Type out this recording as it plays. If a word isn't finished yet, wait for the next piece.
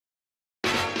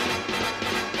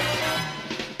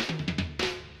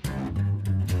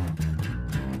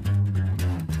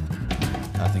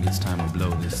think it's time to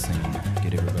blow this scene.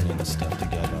 Get everybody in the stuff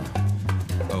together.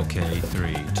 Okay,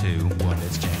 3, 2, 1,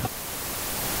 let's jam.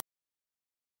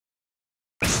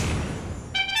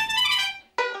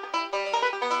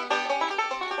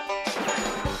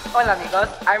 Hola amigos,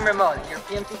 I'm Ramon, your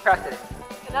PMC president.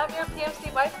 And I'm your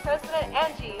PMC vice president,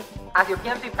 Angie. As your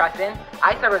PMC president,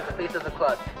 I serve as the face of the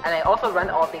club, and I also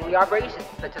run all daily operations,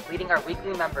 such as leading our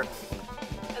weekly member meetings.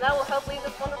 And I will help lead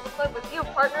this wonderful club with you,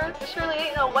 partner. This surely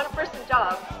ain't no one-person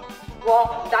job.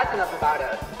 Well, that's enough about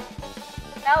us.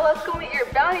 Now let's go meet your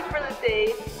bounty for the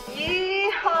day.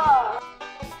 Yeehaw!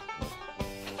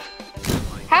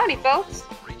 Howdy, folks.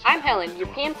 I'm Helen, your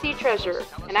PMC treasurer,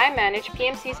 and I manage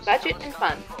PMC's budget and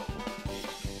funds.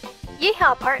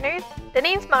 Yeehaw, partners! The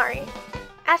name's Mari.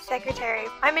 As secretary,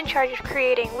 I'm in charge of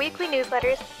creating weekly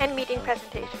newsletters and meeting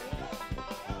presentations.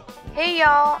 Hey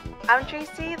y'all, I'm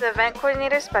Tracy, the event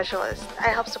coordinator specialist. I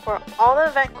help support all the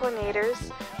event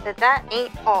coordinators, but that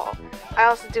ain't all. I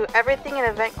also do everything an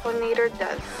event coordinator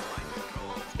does.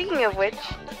 Speaking of which,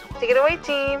 take it away,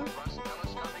 team.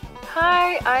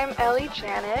 Hi, I'm Ellie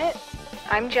Janet.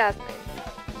 I'm Jasmine.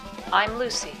 I'm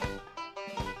Lucy.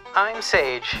 I'm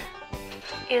Sage.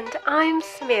 And I'm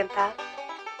Samantha.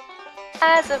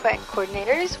 As event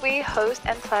coordinators, we host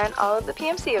and plan all of the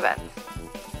PMC events.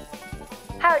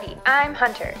 Howdy, I'm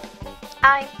Hunter.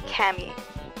 I'm Cami.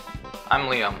 I'm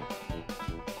Liam.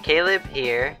 Caleb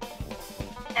here.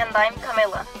 And I'm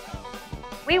Camilla.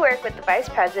 We work with the vice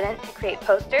president to create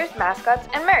posters, mascots,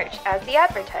 and merch as the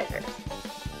advertisers.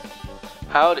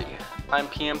 Howdy, I'm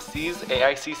PMC's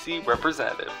AICC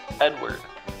representative, Edward.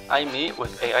 I meet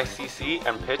with AICC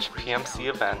and pitch PMC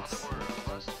events.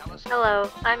 Hello,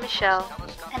 I'm Michelle.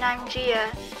 And I'm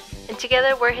Gia. And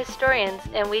together we're historians,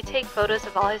 and we take photos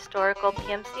of all historical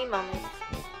PMC moments.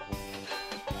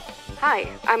 Hi,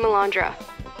 I'm Alondra.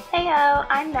 Heyo,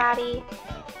 I'm Maddie.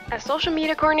 As social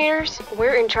media coordinators,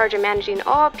 we're in charge of managing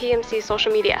all PMC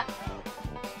social media.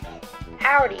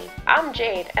 Howdy, I'm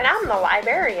Jade, and I'm the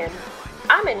librarian.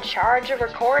 I'm in charge of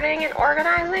recording and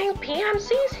organizing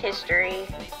PMC's history.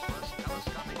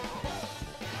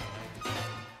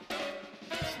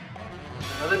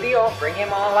 Know the deal, bring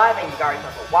him on alive and you guys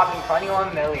have a whopping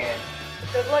 21 million.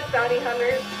 Good luck, bounty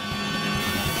hunters.